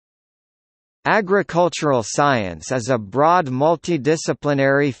Agricultural science is a broad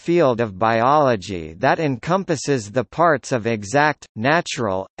multidisciplinary field of biology that encompasses the parts of exact,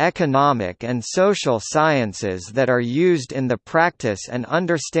 natural, economic and social sciences that are used in the practice and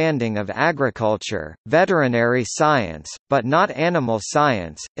understanding of agriculture. Veterinary science, but not animal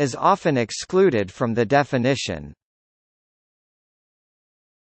science, is often excluded from the definition.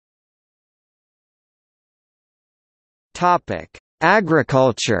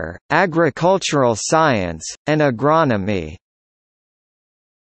 Agriculture, agricultural science, and agronomy.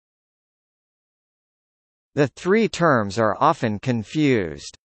 The three terms are often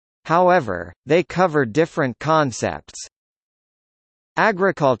confused. However, they cover different concepts.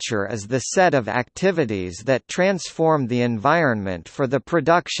 Agriculture is the set of activities that transform the environment for the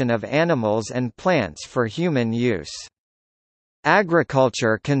production of animals and plants for human use.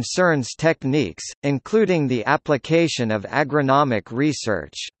 Agriculture concerns techniques, including the application of agronomic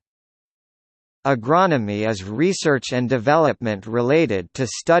research. Agronomy is research and development related to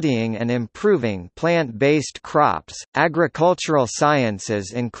studying and improving plant-based crops. Agricultural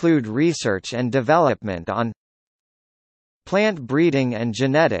sciences include research and development on plant breeding and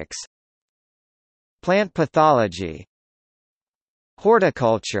genetics, plant pathology,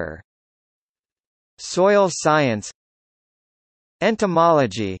 horticulture, soil science,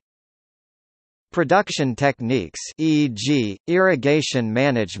 entomology, production techniques, e.g., irrigation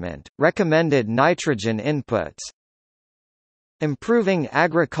management, recommended nitrogen inputs, improving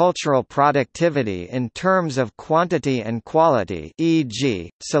agricultural productivity in terms of quantity and quality, e.g.,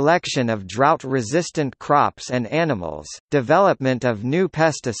 selection of drought-resistant crops and animals, development of new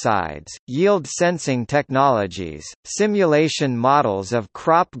pesticides, yield sensing technologies, simulation models of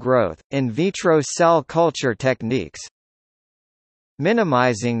crop growth, in vitro cell culture techniques,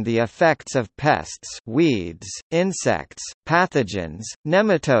 minimizing the effects of pests, weeds, insects, pathogens,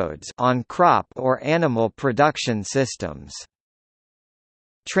 nematodes on crop or animal production systems.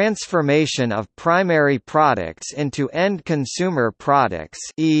 Transformation of primary products into end consumer products,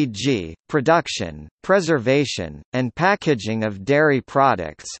 e.g., production, preservation, and packaging of dairy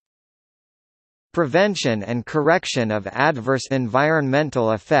products. Prevention and correction of adverse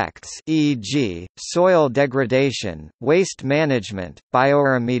environmental effects, e.g., soil degradation, waste management,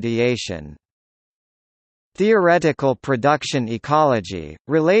 bioremediation. Theoretical production ecology,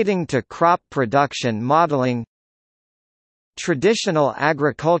 relating to crop production modeling. Traditional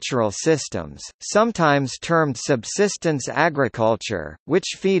agricultural systems, sometimes termed subsistence agriculture,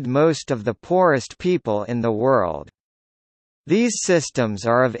 which feed most of the poorest people in the world. These systems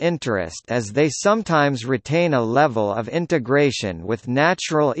are of interest as they sometimes retain a level of integration with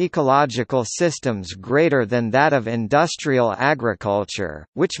natural ecological systems greater than that of industrial agriculture,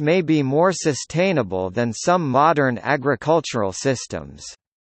 which may be more sustainable than some modern agricultural systems.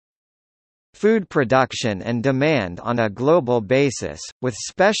 Food production and demand on a global basis, with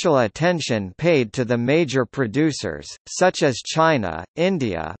special attention paid to the major producers, such as China,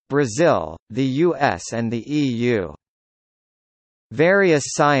 India, Brazil, the US and the EU. Various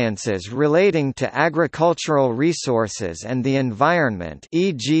sciences relating to agricultural resources and the environment,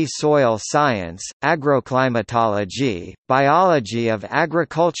 e.g. soil science, agroclimatology, biology of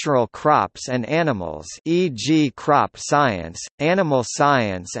agricultural crops and animals, e.g. crop science, animal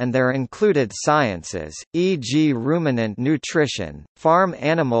science and their included sciences, e.g. ruminant nutrition, farm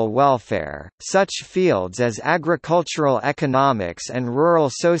animal welfare, such fields as agricultural economics and rural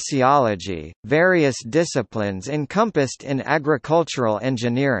sociology, various disciplines encompassed in agricultural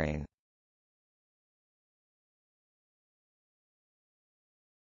engineering.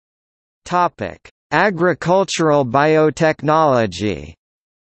 Topic: Agricultural biotechnology.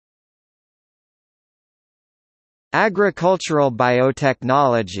 Agricultural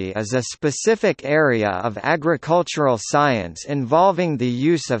biotechnology is a specific area of agricultural science involving the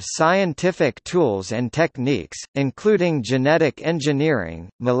use of scientific tools and techniques, including genetic engineering,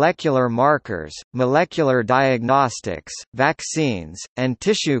 molecular markers, molecular diagnostics, vaccines, and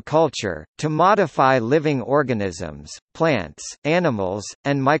tissue culture, to modify living organisms, plants, animals,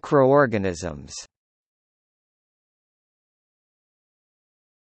 and microorganisms.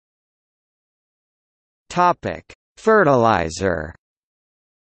 Fertilizer.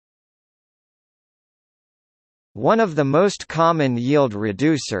 One of the most common yield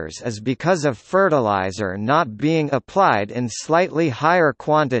reducers is because of fertilizer not being applied in slightly higher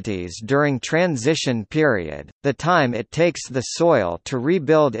quantities during transition period, the time it takes the soil to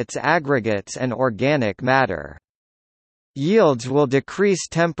rebuild its aggregates and organic matter. Yields will decrease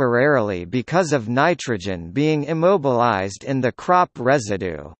temporarily because of nitrogen being immobilized in the crop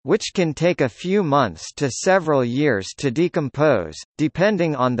residue, which can take a few months to several years to decompose,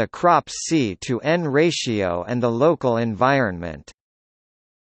 depending on the crop's C/N ratio and the local environment.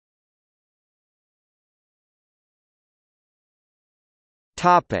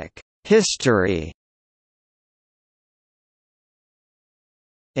 History.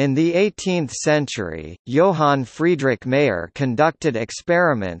 In the 18th century, Johann Friedrich Mayer conducted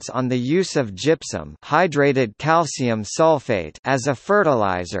experiments on the use of gypsum, hydrated calcium sulfate, as a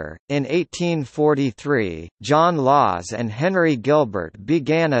fertilizer. In 1843, John Laws and Henry Gilbert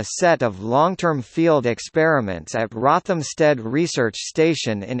began a set of long-term field experiments at Rothamsted Research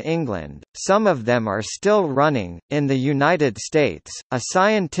Station in England. Some of them are still running. In the United States, a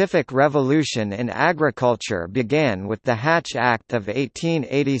scientific revolution in agriculture began with the Hatch Act of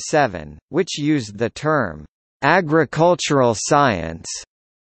 1887, which used the term agricultural science.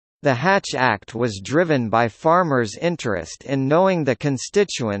 The Hatch Act was driven by farmers' interest in knowing the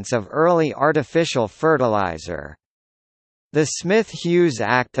constituents of early artificial fertilizer. The Smith-Hughes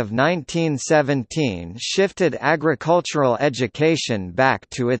Act of 1917 shifted agricultural education back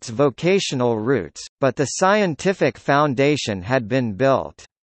to its vocational roots, but the scientific foundation had been built.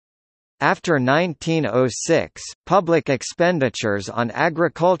 After 1906, public expenditures on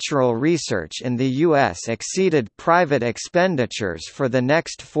agricultural research in the U.S. exceeded private expenditures for the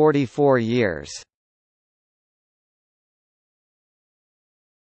next 44 years.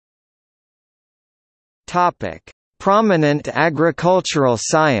 Prominent agricultural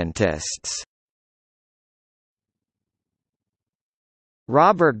scientists.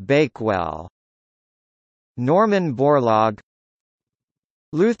 Robert Bakewell, Norman Borlaug,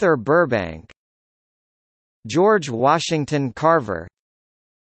 Luther Burbank, George Washington Carver,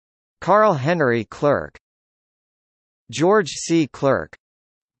 Carl Henry Clerk, George C. Clerk,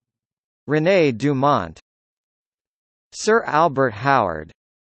 René Dumont, Sir Albert Howard,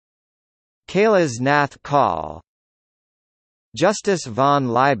 Kailas Nath Kaul, Justus von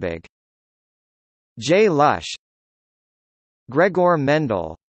Liebig, J. Lush, Gregor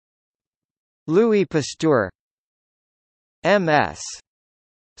Mendel, Louis Pasteur, M.S.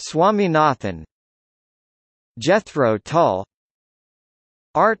 Swaminathan, Jethro Tull,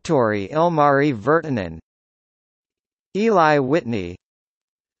 Arturi Ilmari Virtanen, Eli Whitney,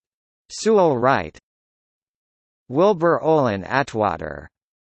 Sewell Wright, Wilbur Olin Atwater.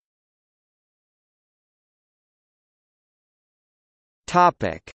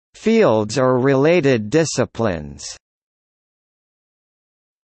 Fields or related disciplines.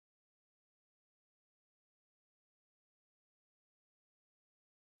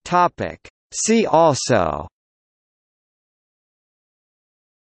 See also: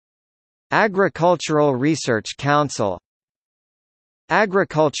 Agricultural Research Council,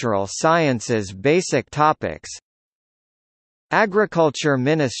 Agricultural Sciences Basic Topics, Agriculture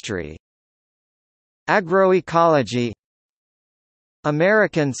Ministry, Agroecology,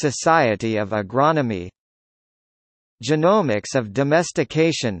 American Society of Agronomy, Genomics of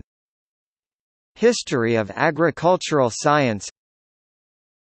Domestication, History of Agricultural Science,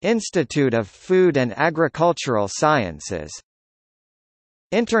 Institute of Food and Agricultural Sciences,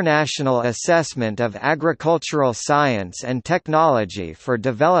 International Assessment of Agricultural Science and Technology for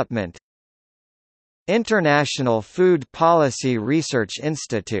Development, International Food Policy Research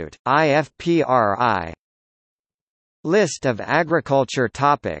Institute, IFPRI. List of agriculture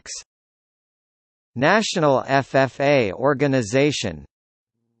topics. National FFA Organization,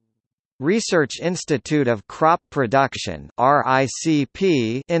 Research Institute of Crop Production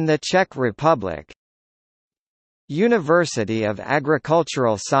 (RICP) in the Czech Republic, University of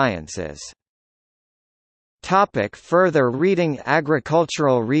Agricultural Sciences. Further reading: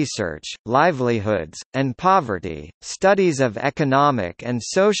 Agricultural Research, Livelihoods, and Poverty, Studies of Economic and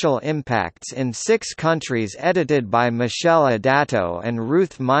Social Impacts in 6 Countries, edited by Michelle Adato and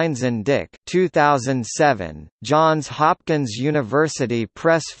Ruth Meinzen-Dick, 2007, Johns Hopkins University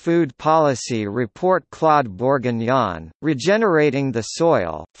Press. Food Policy Report. Claude Bourguignon, Regenerating the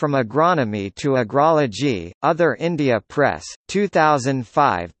Soil, From Agronomy to Agrology, Other India Press,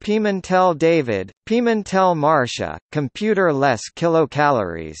 2005. Pimentel David, Pimentel Marcia, Computer Less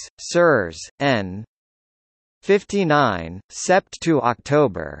Kilocalories, Sirs, N. 59, Sept. to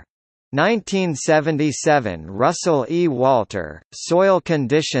October. 1977 Russell E. Walter, Soil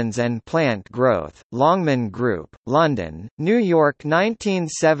Conditions and Plant Growth, Longman Group, London, New York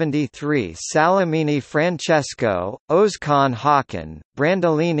 1973 Salamini Francesco, Ozkan Hakan,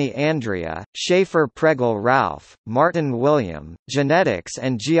 Brandolini Andrea, Schaefer Pregel Ralph, Martin William, Genetics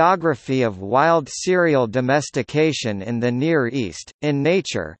and Geography of Wild Cereal Domestication in the Near East, in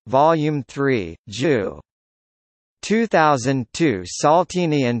Nature, Volume 3, Ju. 2002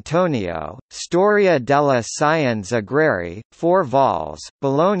 Saltini Antonio, Storia della Scienza Agraria, 4 vols,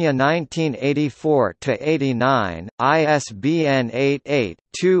 Bologna 1984–89, ISBN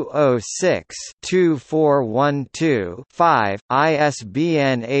 88-206-2412-5,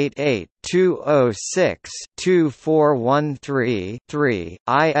 ISBN 88-206-2413-3,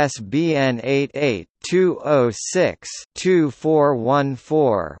 ISBN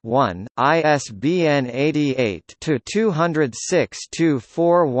 88-206-2414-1, ISBN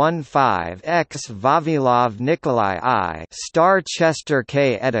 88-206-2415-X. Vavilov Nikolai I. Star Chester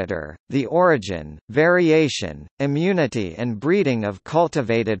K. Editor, The Origin, Variation, Immunity and Breeding of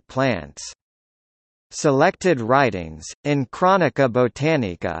Cultivated Plants. Selected writings, in Chronica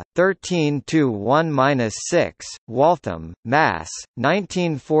Botanica, 13–1–6, Waltham, Mass.,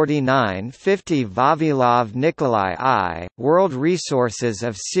 1949–50. Vavilov Nikolai I, World Resources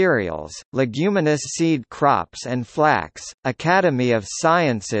of Cereals, Leguminous Seed Crops and Flax, Academy of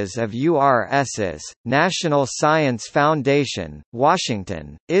Sciences of URSs, National Science Foundation,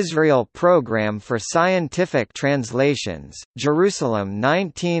 Washington, Israel Program for Scientific Translations, Jerusalem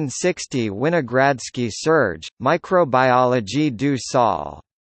 1960. Winogradsky Serge, Microbiologie du sol.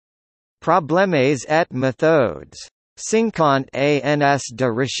 Problèmes et méthodes. 50 ans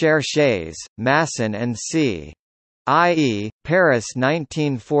de recherches, Masson and C. I.E., Paris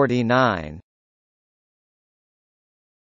 1949.